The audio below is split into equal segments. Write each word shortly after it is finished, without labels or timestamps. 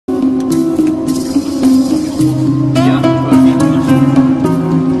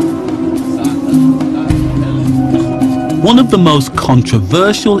of the most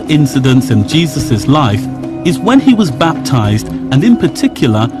controversial incidents in Jesus' life is when he was baptized, and in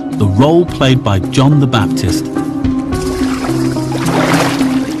particular, the role played by John the Baptist.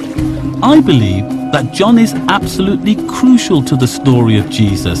 I believe that John is absolutely crucial to the story of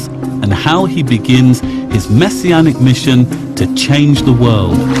Jesus and how he begins his messianic mission to change the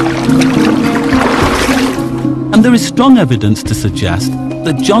world. And there is strong evidence to suggest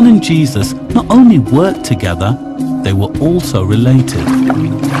that John and Jesus not only worked together, they were also related.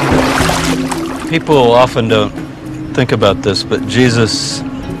 People often don't think about this, but Jesus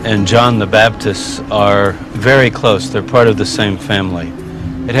and John the Baptist are very close. They're part of the same family.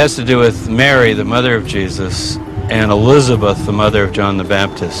 It has to do with Mary, the mother of Jesus, and Elizabeth, the mother of John the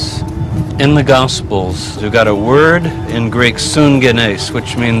Baptist. In the Gospels, we've got a word in Greek, sungenes,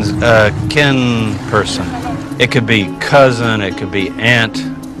 which means kin person. It could be cousin, it could be aunt,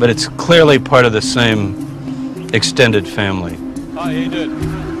 but it's clearly part of the same extended family.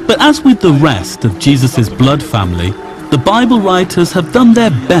 But as with the rest of Jesus' blood family, the Bible writers have done their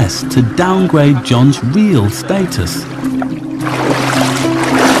best to downgrade John's real status.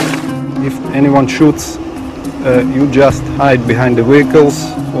 If anyone shoots, you just hide behind the vehicles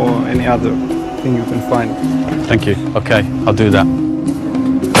or any other thing you can find. Thank you. Okay, I'll do that.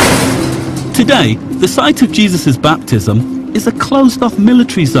 Today, the site of Jesus' baptism is a closed-off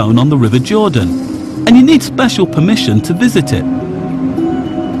military zone on the River Jordan, and you need special permission to visit it.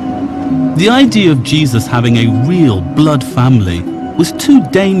 The idea of Jesus having a real blood family was too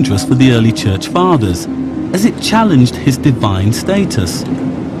dangerous for the early church fathers, as it challenged his divine status.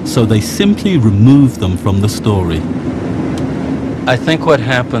 So they simply removed them from the story. I think what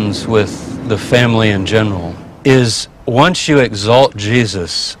happens with the family in general is once you exalt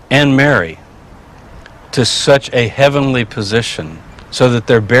Jesus and Mary to such a heavenly position so that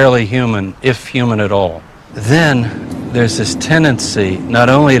they're barely human, if human at all, then there's this tendency not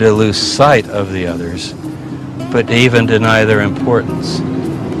only to lose sight of the others, but to even deny their importance.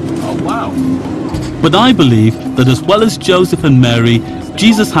 Oh, wow. But I believe that as well as Joseph and Mary,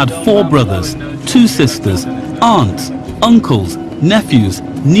 Jesus had 4 brothers, 2 sisters, aunts, uncles, nephews,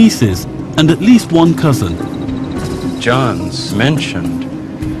 nieces, and at least 1 cousin. John's mentioned,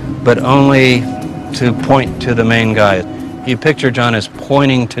 but only to point to the main guy. You picture John as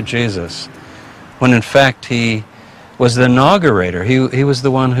pointing to Jesus, when in fact he was the inaugurator. He was the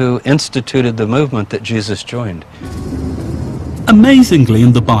one who instituted the movement that Jesus joined. Amazingly,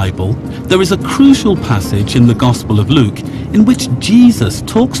 in the Bible, there is a crucial passage in the Gospel of Luke in which Jesus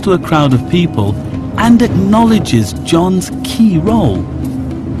talks to a crowd of people and acknowledges John's key role.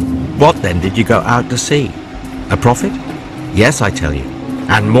 What then did you go out to see? A prophet? Yes, I tell you,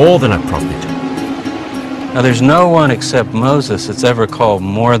 and more than a prophet. Now there's no one except Moses that's ever called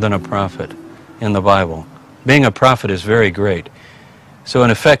more than a prophet in the Bible. Being a prophet is very great. So in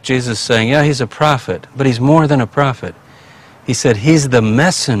effect, Jesus is saying, yeah, he's a prophet, but he's more than a prophet. He said he's the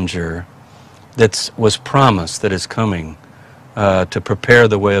messenger that was promised that is coming to prepare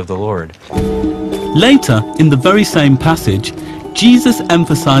the way of the Lord. Later, in the very same passage, Jesus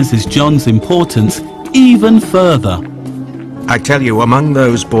emphasizes John's importance even further. I tell you, among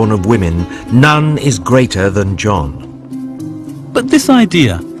those born of women, none is greater than John. But this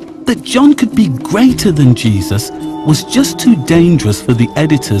idea that John could be greater than Jesus was just too dangerous for the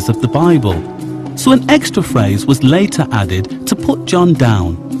editors of the Bible. So an extra phrase was later added to put John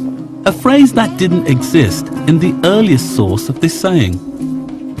down, a phrase that didn't exist in the earliest source of this saying.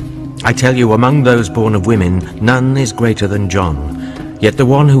 I tell you, among those born of women, none is greater than John. Yet the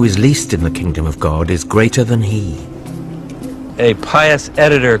one who is least in the kingdom of God is greater than he. A pious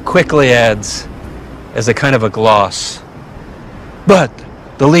editor quickly adds, as a kind of a gloss, but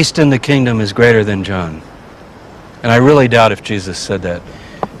the least in the kingdom is greater than John. And I really doubt if Jesus said that.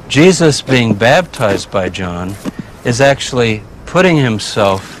 Jesus being baptized by John is actually putting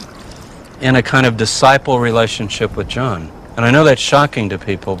himself in a kind of disciple relationship with John. And I know that's shocking to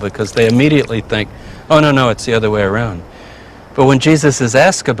people because they immediately think, oh, no, it's the other way around. But when Jesus is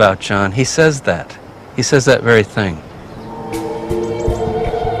asked about John, he says that. He says that very thing.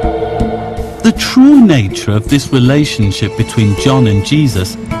 The true nature of this relationship between John and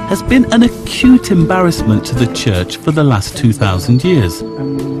Jesus has been an acute embarrassment to the church for the last 2,000 years.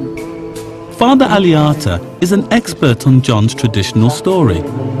 Father Aliata is an expert on John's traditional story.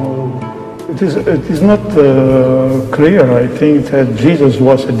 It is not clear, I think, that Jesus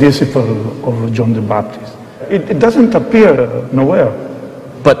was a disciple of John the Baptist. It doesn't appear nowhere.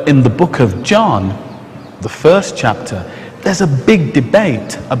 But in the book of John, the first chapter, there's a big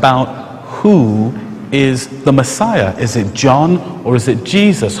debate about who is the Messiah. Is it John or is it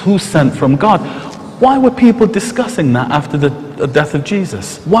Jesus? Who's sent from God? Why were people discussing that after the death of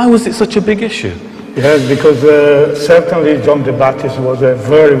Jesus? Why was it such a big issue? Yes, because certainly John the Baptist was a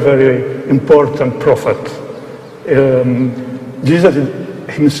very, very important prophet. Jesus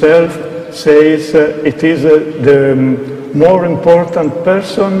himself says it is the more important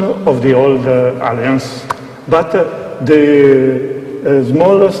person of the old alliance, but the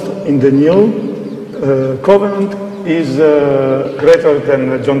smallest in the new covenant is greater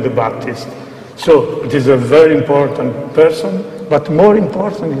than John the Baptist. So it is a very important person, but more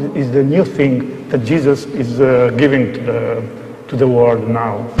important is the new thing that Jesus is giving to the world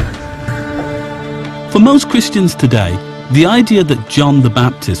now. For most Christians today, the idea that John the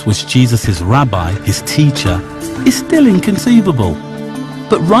Baptist was Jesus' rabbi, his teacher, is still inconceivable.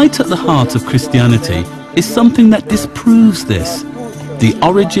 But right at the heart of Christianity is something that disproves this: the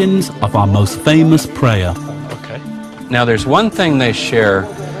origins of our most famous prayer. Okay. Now there's one thing they share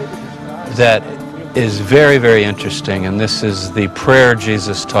that is very, very interesting, and this is the prayer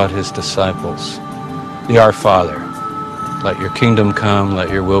Jesus taught his disciples. The Our Father. Let your kingdom come, let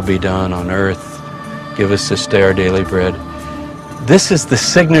your will be done on earth. Give us this day our daily bread. This is the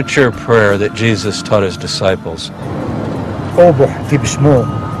signature prayer that Jesus taught his disciples. أوبح في بشمو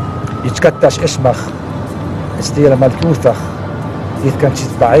يتكتش اسمخ استير ملكوتك يتكنش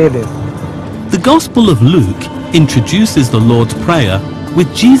بعيلة. The Gospel of Luke introduces the Lord's Prayer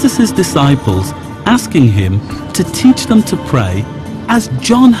with Jesus' disciples asking him to teach them to pray as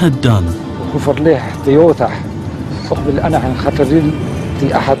John had done. وخفر ليح تيوتح أقبل أنا هنخفرين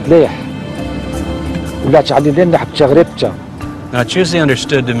تي أحد ليح ولا تعلي لنا بتشغربتها. Now it's usually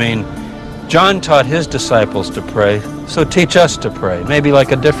understood to mean John taught his disciples to pray, so teach us to pray, maybe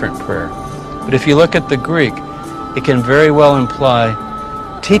like a different prayer. But if you look at the Greek, it can very well imply,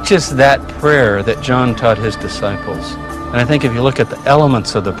 teach us that prayer that John taught his disciples. And I think if you look at the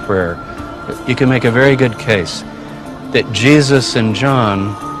elements of the prayer, you can make a very good case that Jesus and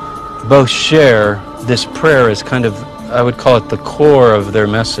John both share this prayer as kind of, I would call it the core of their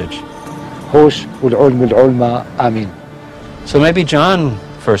message. هوش والعلم العلماء آمين. So maybe John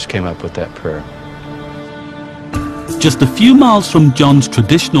first came up with that prayer. Just a few miles from John's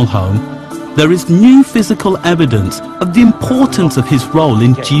traditional home, there is new physical evidence of the importance of his role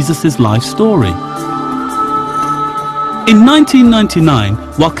in Jesus' life story. In 1999,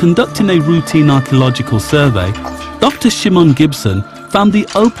 while conducting a routine archaeological survey, Dr. Shimon Gibson found the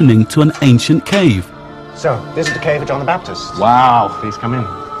opening to an ancient cave. So, this is the cave of John the Baptist. Wow, please come in.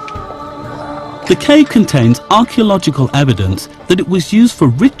 The cave contains archaeological evidence that it was used for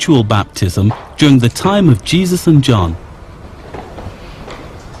ritual baptism during the time of Jesus and John.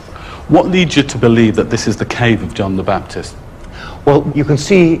 What leads you to believe that this is the cave of John the Baptist? Well, you can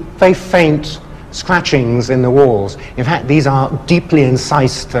see very faint scratchings in the walls. In fact, these are deeply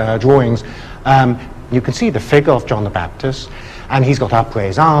incised drawings. You can see the figure of John the Baptist, and he's got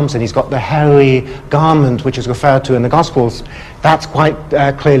upraised arms, and he's got the hairy garment which is referred to in the Gospels. That's quite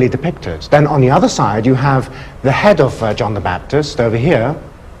clearly depicted. Then on the other side, you have the head of John the Baptist over here.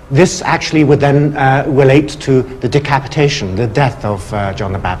 This actually would then relate to the decapitation, the death of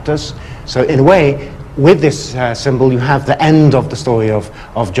John the Baptist. So in a way, with this symbol, you have the end of the story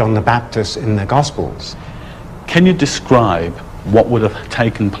of John the Baptist in the Gospels. Can you describe what would have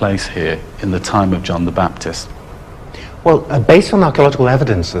taken place here in the time of John the Baptist? Well, based on archaeological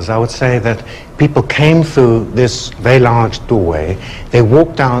evidences, I would say that people came through this very large doorway, they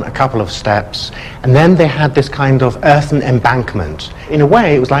walked down a couple of steps, and then they had this kind of earthen embankment. In a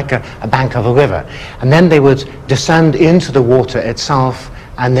way, it was like a bank of a river. And then they would descend into the water itself,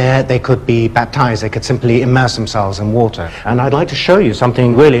 and there they could be baptized. They could simply immerse themselves in water. And I'd like to show you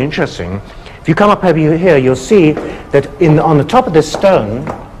something really interesting. If you come up over here, you'll see that on the top of this stone,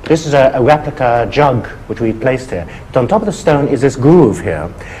 this is a replica jug which we placed here. But on top of the stone is this groove here.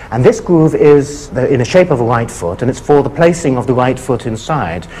 And this groove is in the shape of a right foot, and it's for the placing of the right foot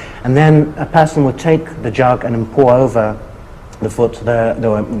inside. And then a person would take the jug and then pour over the foot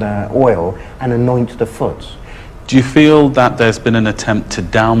the oil and anoint the foot. Do you feel that there's been an attempt to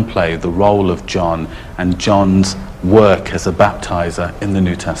downplay the role of John and John's work as a baptizer in the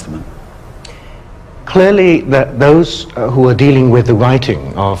New Testament? Clearly, those who are dealing with the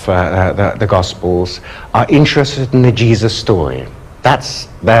writing of the Gospels are interested in the Jesus story. That's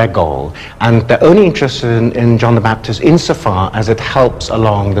their goal. And they're only interested in John the Baptist insofar as it helps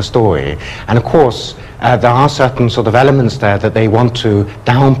along the story. And of course, there are certain sort of elements there that they want to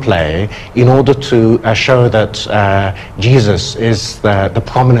downplay in order to show that Jesus is the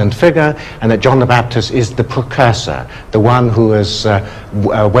prominent figure and that John the Baptist is the precursor, the one who is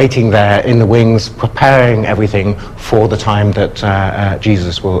waiting there in the wings, preparing everything for the time that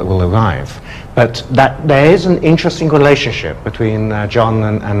Jesus will arrive. But that there is an interesting relationship between John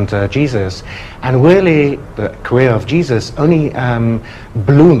and Jesus, and really the career of Jesus only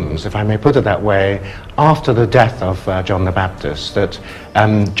blooms, if I may put it that way, after the death of John the Baptist. That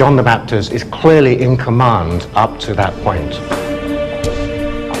John the Baptist is clearly in command up to that point.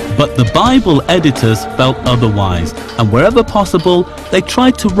 But the Bible editors felt otherwise, and wherever possible, they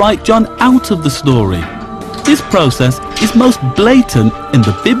tried to write John out of the story. This process is most blatant in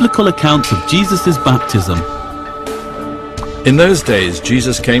the biblical accounts of Jesus' baptism. In those days,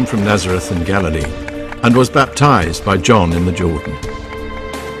 Jesus came from Nazareth in Galilee and was baptized by John in the Jordan.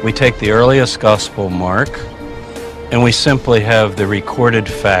 We take the earliest gospel, Mark, and we simply have the recorded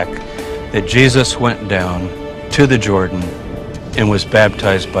fact that Jesus went down to the Jordan and was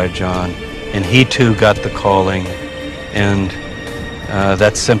baptized by John, and he too got the calling, and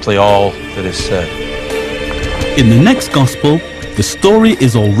that's simply all that is said. In the next gospel, the story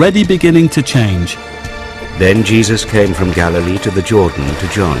is already beginning to change. Then Jesus came from Galilee to the Jordan to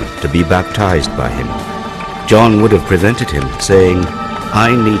John to be baptized by him. John would have prevented him, saying,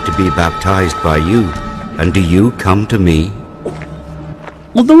 "I need to be baptized by you, and do you come to me?"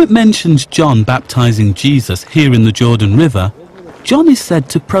 Although it mentions John baptizing Jesus here in the Jordan River, John is said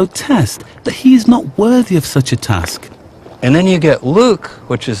to protest that he is not worthy of such a task. And then you get Luke,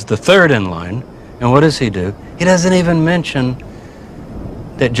 which is the third in line, and what does he do? He doesn't even mention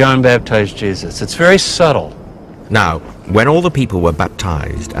that John baptized Jesus. It's very subtle. Now, when all the people were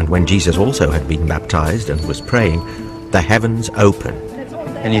baptized, and when Jesus also had been baptized and was praying, the heavens opened.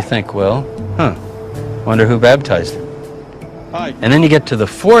 And you think, well, wonder who baptized him. And then you get to the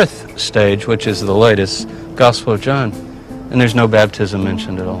fourth stage, which is the latest, Gospel of John, and there's no baptism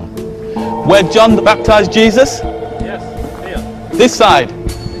mentioned at all. Where John baptized Jesus? Yes, here. This side.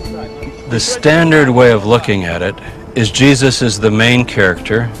 The standard way of looking at it is Jesus is the main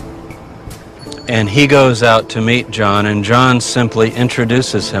character, and he goes out to meet John, and John simply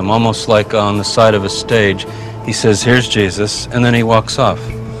introduces him, almost like on the side of a stage. He says, "Here's Jesus," and then he walks off.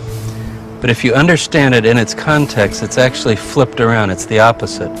 But if you understand it in its context, it's actually flipped around. It's the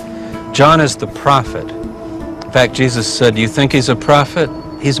opposite. John is the prophet. In fact, Jesus said, "You think he's a prophet?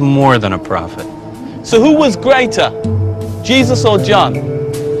 He's more than a prophet." So who was greater, Jesus or John?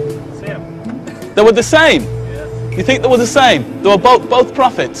 Same. They were the same. You think they were the same? They were both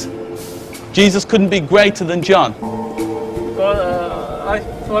prophets. Jesus couldn't be greater than John.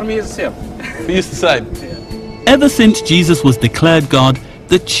 For me, it's same. For you the same. Ever since Jesus was declared God,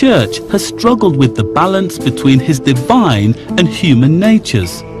 the church has struggled with the balance between his divine and human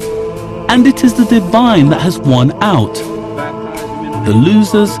natures. And it is the divine that has won out. The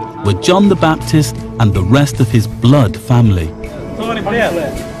losers were John the Baptist and the rest of his blood family.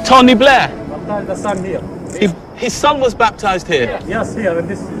 Tony Blair. The son here. His son was baptized here. Yes, here. And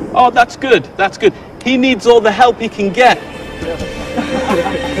this. Oh, that's good. That's good. He needs all the help he can get.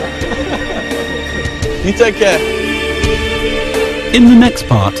 You take care. In the next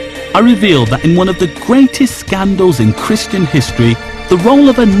part, I reveal that in one of the greatest scandals in Christian history, the role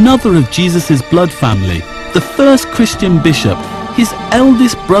of another of Jesus' blood family, the first Christian bishop, his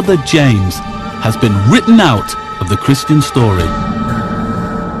eldest brother James, has been written out of the Christian story.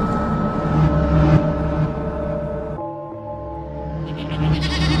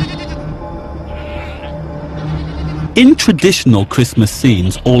 In traditional Christmas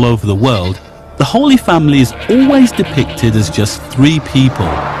scenes all over the world, the Holy Family is always depicted as just three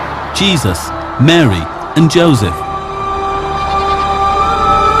people: Jesus, Mary, and Joseph.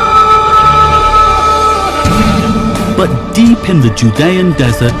 But deep in the Judean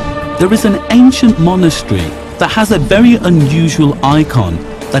desert, there is an ancient monastery that has a very unusual icon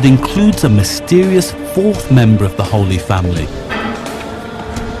that includes a mysterious fourth member of the Holy Family.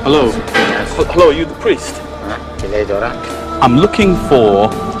 Hello. Hello, are you the priest? I'm looking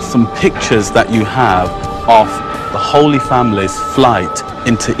for some pictures that you have of the Holy Family's flight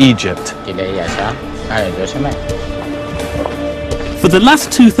into Egypt. For the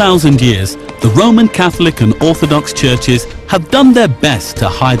last 2,000 years, the Roman Catholic and Orthodox churches have done their best to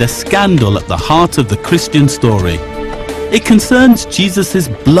hide a scandal at the heart of the Christian story. It concerns Jesus'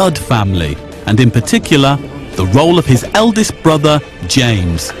 blood family, and in particular, the role of his eldest brother,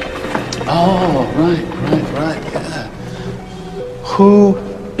 James. Oh, right, yeah. Who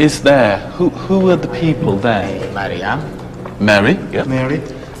is there? Who are the people there? Mary, yeah. Mary.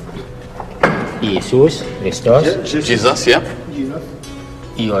 Jesus Christos. Jesus, yeah.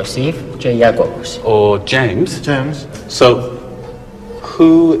 Joseph και Jacobus. Or James. James. So,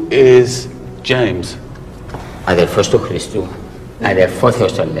 who is James? Αδελφός του Χριστού. Αδελφός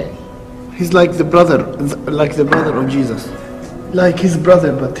Θεός τον λέει. He's like the brother of Jesus. like his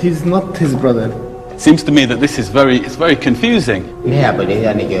brother, but he's not his brother. Seems to me that this is very confusing.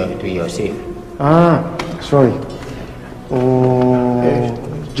 Sorry.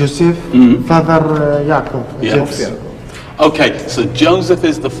 Joseph, father Jacob. Yes. Okay, so Joseph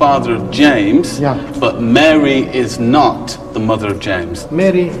is the father of James, but Mary is not the mother of James.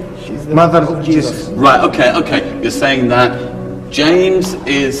 Mary, she's the mother of Jesus. Right, okay. You're saying that James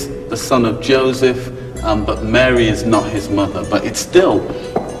is the son of Joseph, but Mary is not his mother. But it's still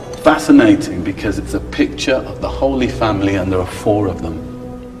fascinating because it's a picture of the Holy Family and there are 4 of them.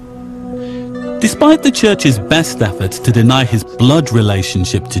 Despite the church's best efforts to deny his blood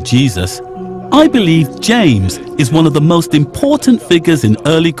relationship to Jesus, I believe James is one of the most important figures in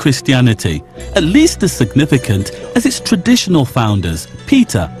early Christianity, at least as significant as its traditional founders,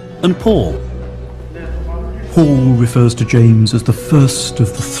 Peter and Paul. Paul refers to James as the first of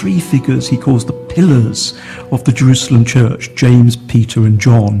the 3 figures he calls the pillars of the Jerusalem church, James, Peter and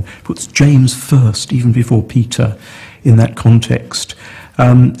John. Puts James first, even before Peter, in that context.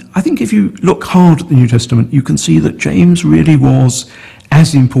 I think if you look hard at the New Testament, you can see that James really was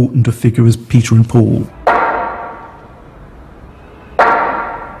as important a figure as Peter and Paul.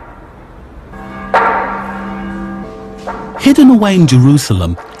 Hidden away in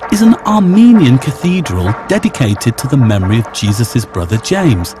Jerusalem is an Armenian cathedral dedicated to the memory of Jesus' brother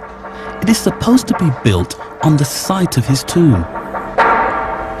James. It is supposed to be built on the site of his tomb.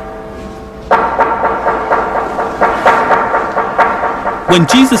 When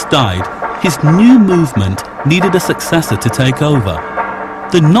Jesus died, his new movement needed a successor to take over.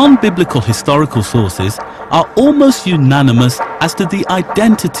 The non-biblical historical sources are almost unanimous as to the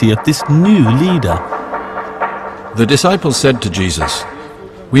identity of this new leader. The disciples said to Jesus,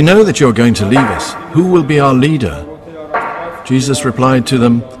 "We know that you're going to leave us. Who will be our leader?" Jesus replied to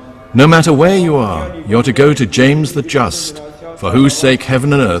them, "No matter where you are, you're to go to James the Just, for whose sake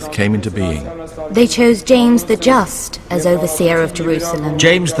heaven and earth came into being." They chose James the Just as overseer of Jerusalem.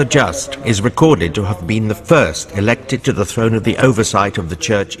 James the Just is recorded to have been the first elected to the throne of the oversight of the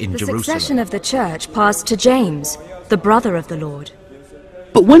church in Jerusalem. The succession of the church passed to James, the brother of the Lord.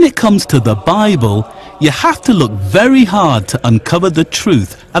 But when it comes to the Bible, you have to look very hard to uncover the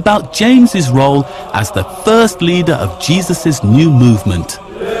truth about James's role as the first leader of Jesus' new movement.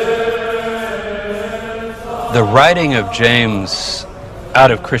 The writing of James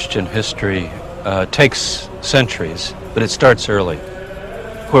out of Christian history takes centuries, but it starts early.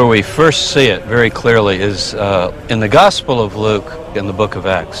 Where we first see it very clearly is in the Gospel of Luke in the book of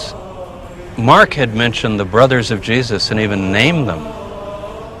Acts. Mark had mentioned the brothers of Jesus and even named them.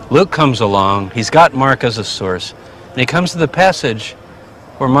 Luke comes along, he's got Mark as a source, and he comes to the passage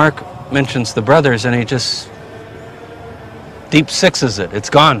where Mark mentions the brothers and he just deep sixes it. It's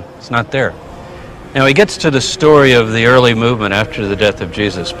gone, it's not there. Now he gets to the story of the early movement after the death of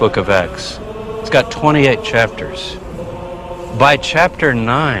Jesus, book of Acts. It's got 28 chapters. By chapter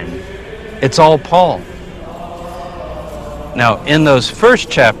 9, it's all Paul. Now, in those first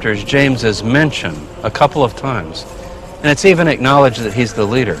chapters, James is mentioned a couple of times, and it's even acknowledged that he's the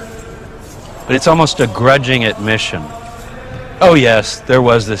leader. But it's almost a grudging admission. Oh yes, there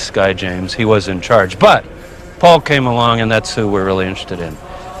was this guy James, he was in charge. But Paul came along and that's who we're really interested in.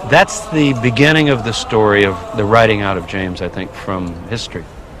 That's the beginning of the story of the writing out of James, I think, from history.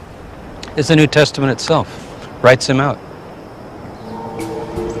 It's the New Testament itself. Writes him out.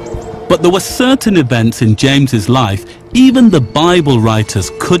 But there were certain events in James's life even the Bible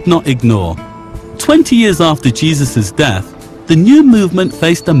writers could not ignore. 20 years after Jesus' death, the new movement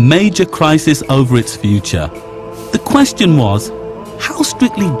faced a major crisis over its future. The question was, how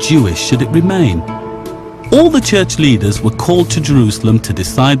strictly Jewish should it remain? All the church leaders were called to Jerusalem to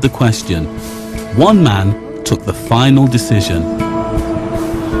decide the question. One man took the final decision.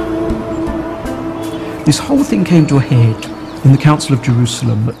 This whole thing came to a head in the Council of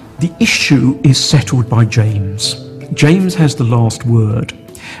Jerusalem. The issue is settled by James. James has the last word,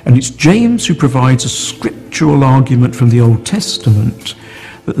 and it's James who provides a scriptural argument from the Old Testament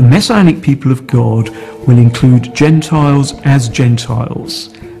that the Messianic people of God will include Gentiles as Gentiles,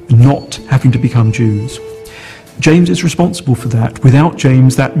 not having to become Jews. James is responsible for that. Without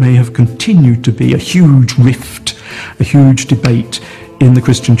James, that may have continued to be a huge rift, a huge debate in the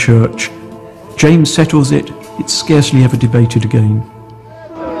Christian church. James settles it. It's scarcely ever debated again.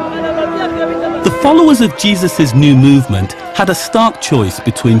 The followers of Jesus' new movement had a stark choice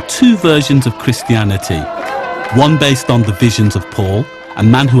between two versions of Christianity. One based on the visions of Paul, a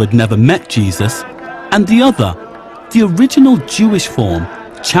man who had never met Jesus, and the other, the original Jewish form,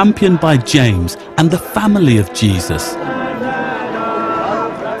 championed by James and the family of Jesus.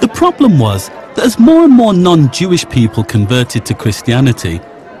 The problem was that as more and more non-Jewish people converted to Christianity,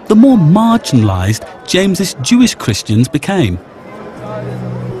 the more marginalized James's Jewish Christians became.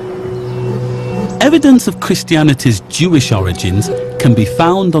 Evidence of Christianity's Jewish origins can be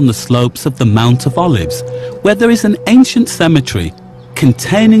found on the slopes of the Mount of Olives, where there is an ancient cemetery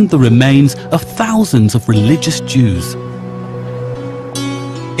containing the remains of thousands of religious Jews.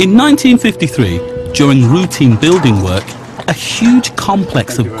 In 1953, during routine building work, a huge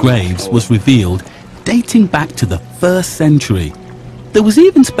complex of graves was revealed dating back to the 1st century. There was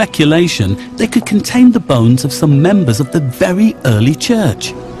even speculation they could contain the bones of some members of the very early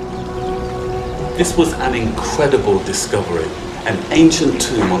church. This was an incredible discovery, an ancient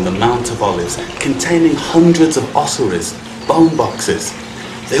tomb on the Mount of Olives containing hundreds of ossuaries, bone boxes.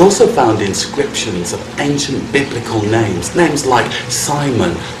 They also found inscriptions of ancient biblical names, names like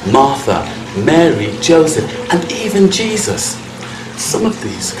Simon, Martha, Mary, Joseph, and even Jesus. Some of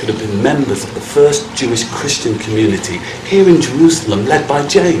these could have been members of the first Jewish Christian community here in Jerusalem, led by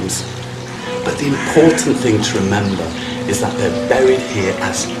James. But the important thing to remember is that they're buried here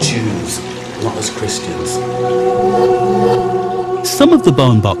as Jews, not as Christians. Some of the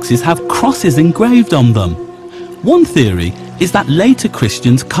bone boxes have crosses engraved on them. One theory is that later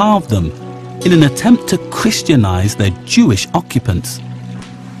Christians carved them in an attempt to Christianize their Jewish occupants.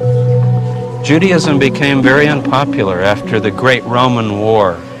 Judaism became very unpopular after the Great Roman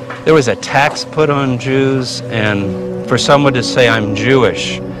War. There was a tax put on Jews, and for someone to say I'm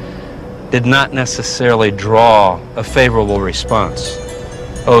Jewish did not necessarily draw a favorable response.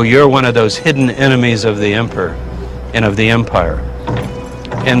 Oh, you're one of those hidden enemies of the emperor and of the empire.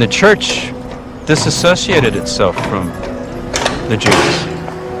 And the church disassociated itself from the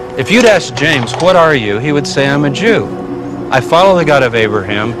Jews. If you'd ask James, what are you? He would say, I'm a Jew. I follow the God of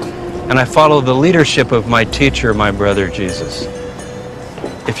Abraham, and I follow the leadership of my teacher, my brother Jesus.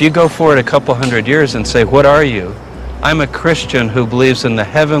 If you go forward a couple hundred years and say, what are you? I'm a Christian who believes in the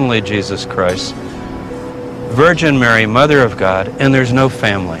heavenly Jesus Christ, Virgin Mary, Mother of God, and there's no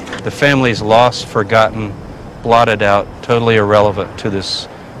family. The family's lost, forgotten, blotted out, totally irrelevant to this,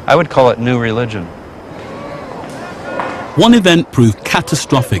 I would call it, new religion. One event proved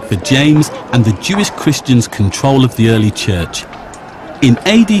catastrophic for James and the Jewish Christians' control of the early church. In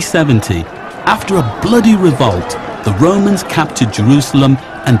AD 70, after a bloody revolt, the Romans captured Jerusalem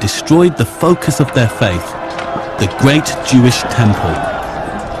and destroyed the focus of their faith, the great Jewish temple.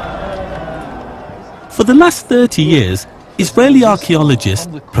 For the last 30 years, Israeli archaeologist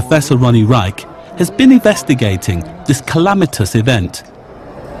Professor Ronnie Reich has been investigating this calamitous event.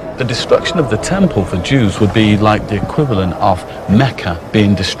 The destruction of the temple for Jews would be like the equivalent of Mecca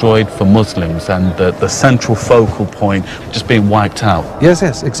being destroyed for Muslims and the central focal point just being wiped out. Yes,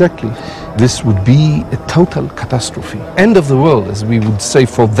 exactly. This would be a total catastrophe. End of the world, as we would say,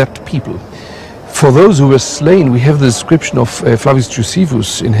 for that people. For those who were slain, we have the description of Flavius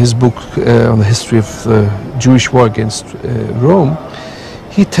Josephus in his book on the history of the Jewish war against Rome.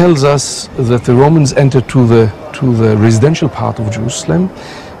 He tells us that the Romans entered to the residential part of Jerusalem,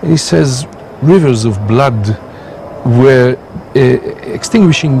 and he says rivers of blood were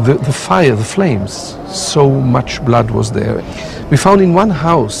extinguishing the fire, the flames. So much blood was there. We found in one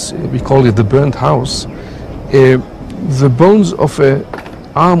house, we call it the burnt house, the bones of an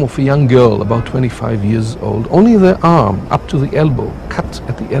arm of a young girl, about 25 years old, only the arm up to the elbow, cut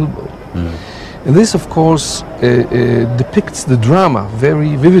at the elbow. And this, of course, depicts the drama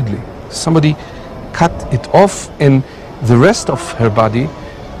very vividly. Somebody cut it off, and the rest of her body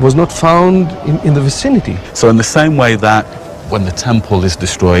was not found in the vicinity. So in the same way that when the temple is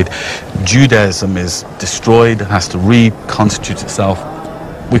destroyed, Judaism is destroyed, has to reconstitute itself,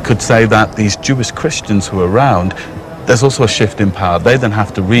 we could say that these Jewish Christians who are around, there's also a shift in power. They then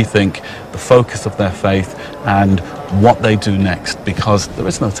have to rethink the focus of their faith and what they do next, because there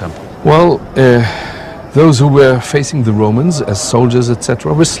is no temple. Well, those who were facing the Romans as soldiers,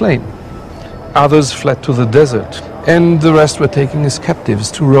 etc., were slain. Others fled to the desert, and the rest were taken as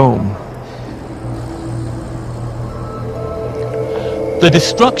captives to Rome. The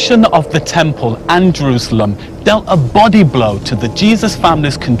destruction of the temple and Jerusalem dealt a body blow to the Jesus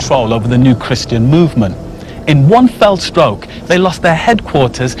family's control over the new Christian movement. In one fell stroke, they lost their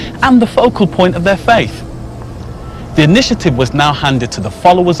headquarters and the focal point of their faith. The initiative was now handed to the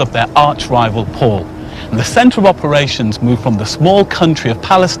followers of their arch-rival Paul, and the center of operations moved from the small country of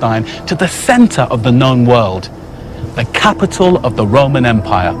Palestine to the center of the known world, the capital of the Roman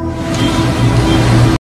Empire.